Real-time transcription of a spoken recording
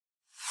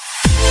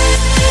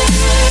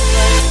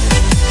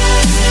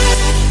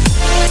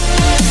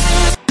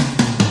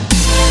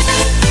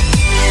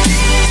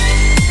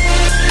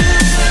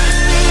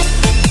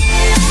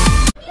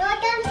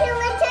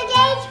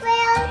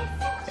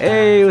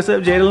what's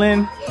up,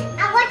 Jadalyn?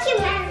 I'm watching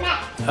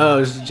Vlogmas. Oh,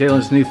 this is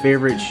Jadalyn's new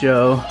favorite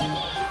show.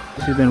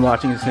 She's been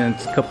watching it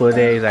since a couple of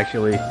days,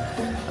 actually.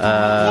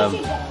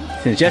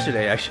 Since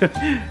yesterday, actually.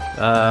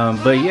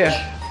 But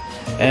yeah.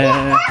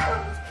 And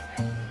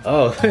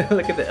oh,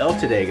 look at the elf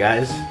today,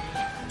 guys.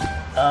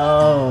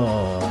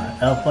 Oh,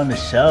 elf on the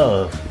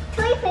shelf.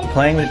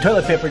 Playing with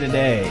toilet paper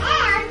today.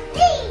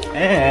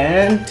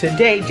 And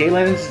today,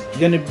 Jadalyn's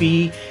gonna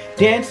be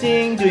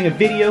dancing, doing a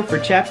video for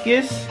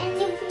Chapkiss. And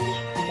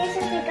this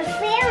is like a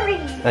fairy.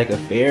 Like a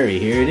fairy,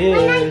 here it is.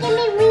 Why not give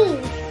me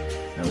wings?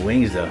 No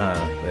wings though,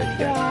 huh? But you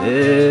got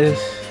this.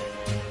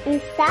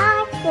 And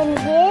socks and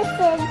this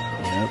and...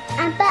 Yep.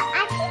 But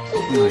I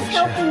think he's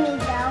helping me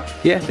though.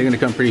 Yeah, they're gonna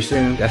come pretty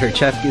soon. Got her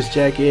Chapkiss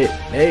jacket.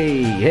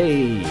 Hey,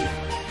 hey.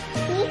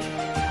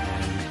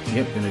 See?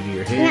 Yep, gonna do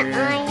your And hair. the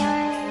iron.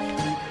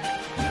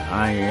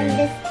 Iron. And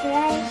this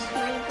brush,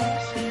 my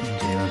brush.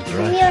 Jadalyn's Come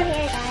brush. your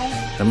hair,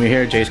 guys. Come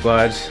here, J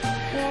Squads.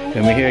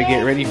 Come here,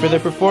 get ready for the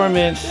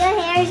performance. Your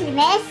hair is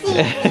messy.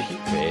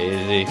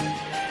 Crazy.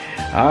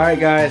 Alright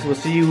guys, we'll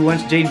see you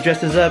once Jade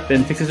dresses up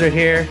and fixes her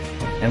hair.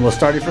 And we'll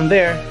start it from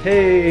there.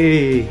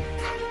 Hey!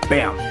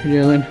 Bam!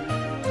 Jadalyn.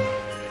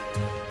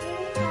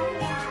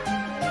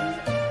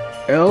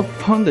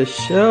 Elf on the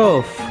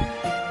shelf.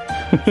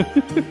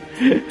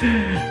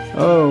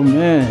 Oh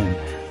man.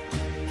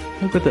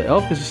 Look what the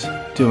elf is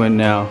doing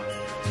now.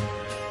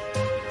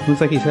 Looks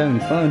like he's having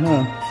fun,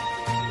 huh?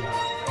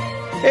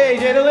 Hey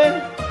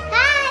Jadalyn!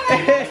 Hi,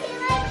 welcome to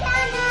my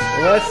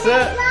channel. What's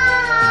up?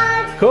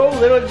 Vlog. Cool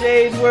little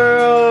Jade's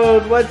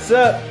world. What's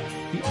up?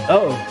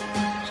 Oh,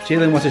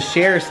 Jadalyn wants to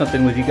share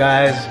something with you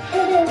guys.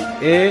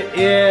 It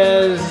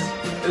is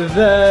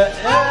the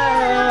elf.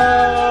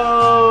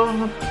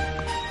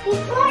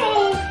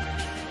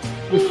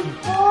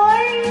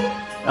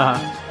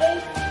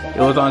 It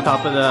was on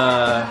top of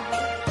the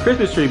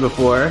Christmas tree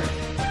before,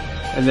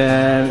 and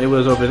then it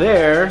was over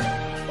there,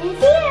 It's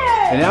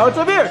here. and now it's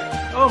up here.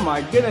 Oh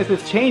my goodness,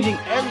 it's changing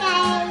everything.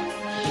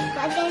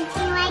 Hi guys, welcome to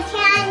my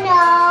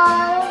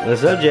channel.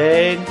 What's up,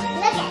 Jade? Look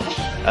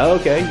at it.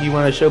 Okay, you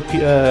want to show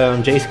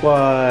J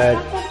Squad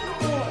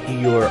That's a pool.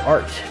 your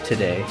art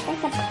today?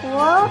 That's a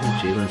pool.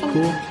 Jadalyn's And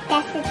pool.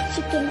 that's a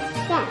chicken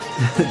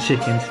fence.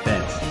 Chicken's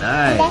fence.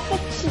 Nice. That's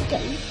a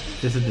chicken.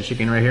 This is the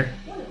chicken right here.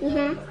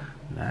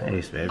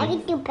 Nice, I baby. can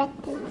do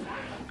buttons.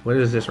 What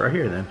is this right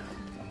here then?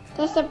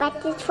 There's a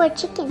buttons for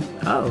chicken.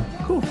 Oh,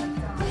 cool.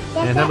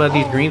 There's And how about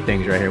these a- green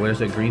things right here? What is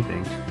the green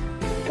things?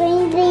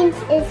 Green beans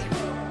is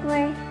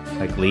for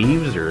Like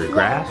leaves or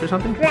grass or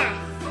something? grass.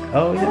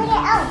 Oh Look yeah.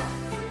 at elf.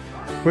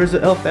 Where's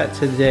the elf at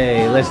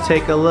today? Let's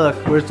take a look.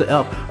 Where's the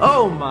elf?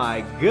 Oh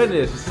my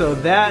goodness. So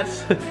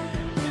that's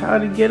how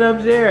to get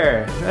up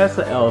there. That's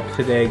the elf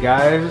today,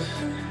 guys.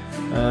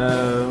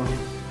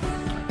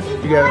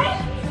 You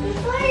got.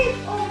 Before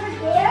it's over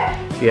there.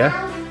 Yeah.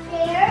 Down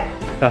there.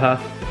 Uh-huh.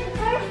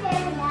 Before it's there,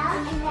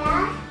 and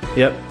that.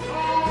 Yep. And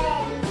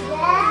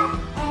that.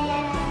 And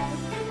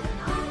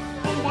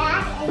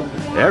that.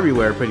 And that.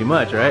 Everywhere pretty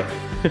much, right?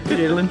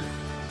 Jadalyn?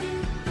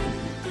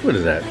 What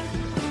is that? He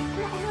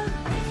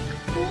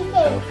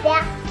said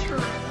back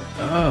time.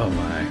 Oh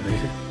my. Let me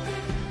see.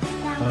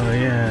 Oh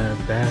yeah,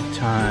 bath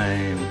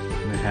time.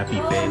 And a happy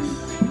face.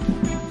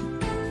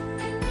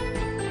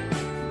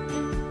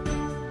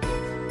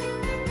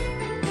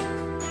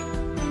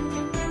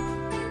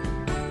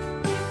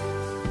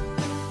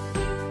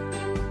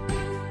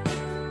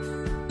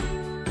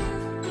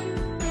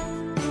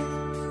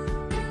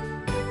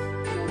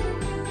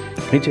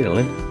 Hey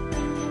Jadalyn.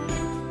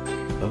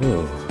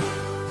 Oh.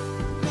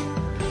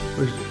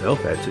 Where's the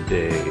elf at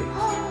today?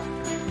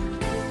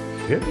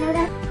 Here?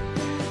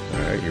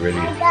 Alright, you ready? I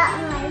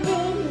got my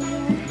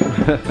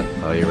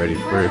baby. Oh, you ready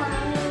for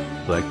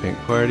Blackpink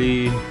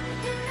party?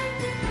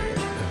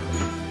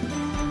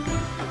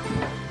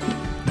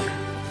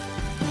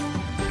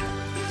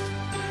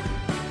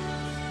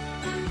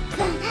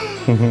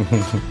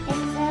 It's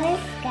so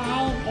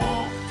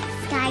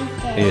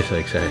excited. You're so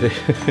excited.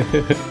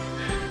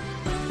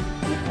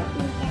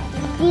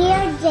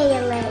 Dear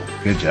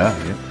Jalen, Good job,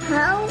 yeah.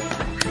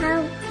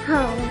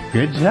 ho.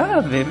 Good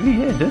job, baby.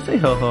 Yeah, just say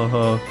ho ho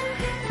ho.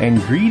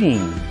 And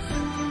greetings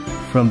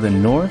from the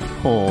North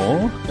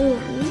Pole.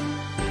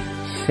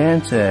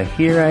 Santa,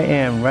 here I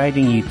am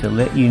writing you to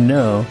let you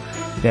know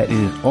that it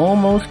is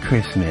almost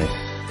Christmas.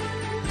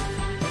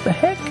 The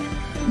heck?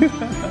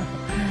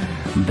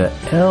 The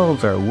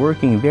elves are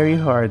working very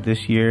hard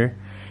this year,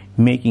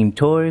 making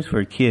toys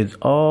for kids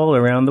all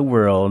around the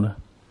world.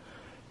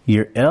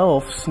 Your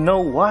elf, Snow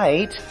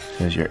White,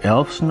 says your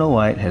elf, Snow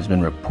White, has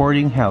been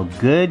reporting how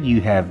good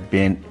you have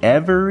been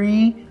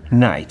every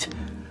night.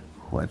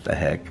 What the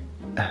heck?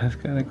 That's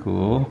kind of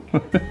cool.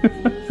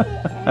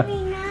 Every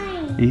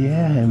night.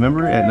 Yeah,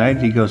 remember at night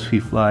he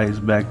flies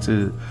back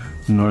to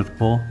the North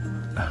Pole.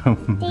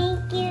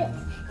 Thank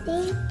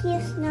you,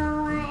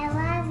 Snow White.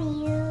 I love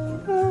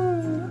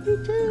you.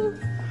 Me too.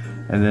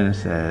 And then it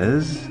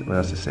says, what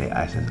else to say?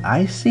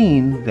 I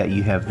seen that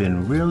you have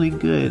been really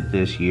good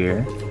this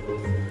year.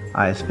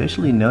 I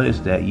especially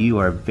noticed that you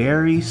are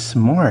very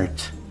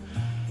smart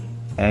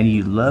and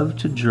you love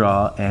to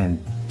draw and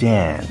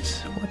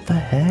dance. What the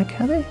heck?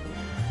 How they?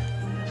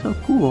 So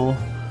cool.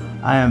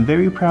 I am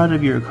very proud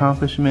of your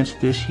accomplishments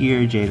this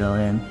year,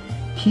 Jadalyn.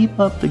 Keep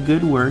up the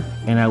good work,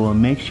 and I will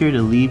make sure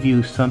to leave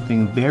you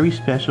something very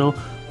special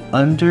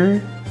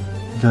under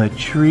the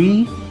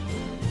tree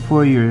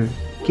for your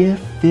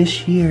gift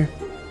this year.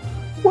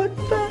 What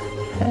the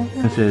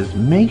heck? It says,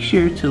 make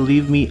sure to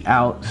leave me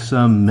out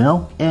some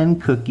milk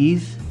and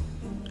cookies.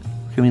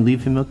 Can we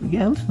leave him milk?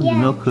 Yeah, let's leave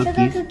milk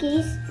cookies.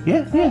 Cookies.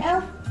 Yeah,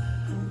 yeah.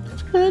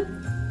 That's good.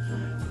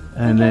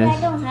 And then I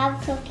don't have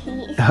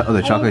cookies. Oh,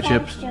 the chocolate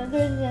chips? Sugar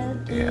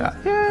cookies. Yeah.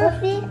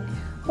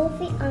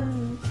 Hopefully,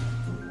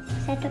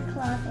 Santa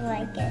Claus will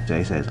like it.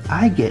 Jay says,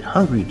 I get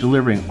hungry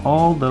delivering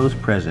all those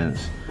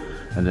presents.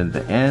 And then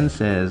the end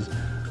says,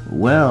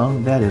 well,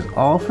 that is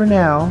all for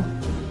now.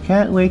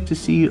 Can't wait to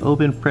see you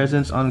open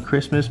presents on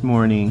Christmas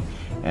morning.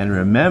 And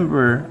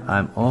remember,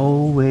 I'm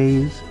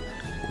always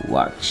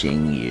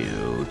watching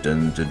you.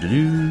 Dun, dun, dun,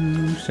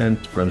 dun.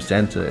 Sent from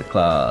Santa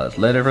Claus.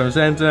 Letter from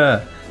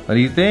Santa. What do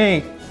you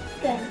think?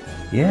 Good.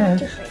 Yes.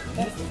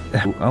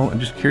 This. Oh, I'm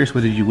just curious,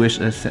 what did you wish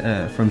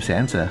from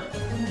Santa?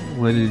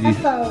 What did you? A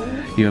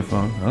phone. You have a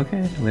phone?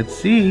 Okay, let's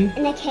see.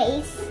 In a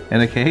case.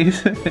 In a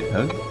case?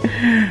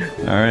 Okay.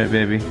 Alright,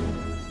 baby.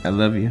 I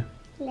love you.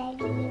 Love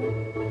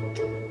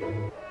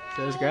you.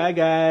 Subscribe,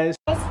 guys.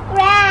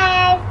 Subscribe.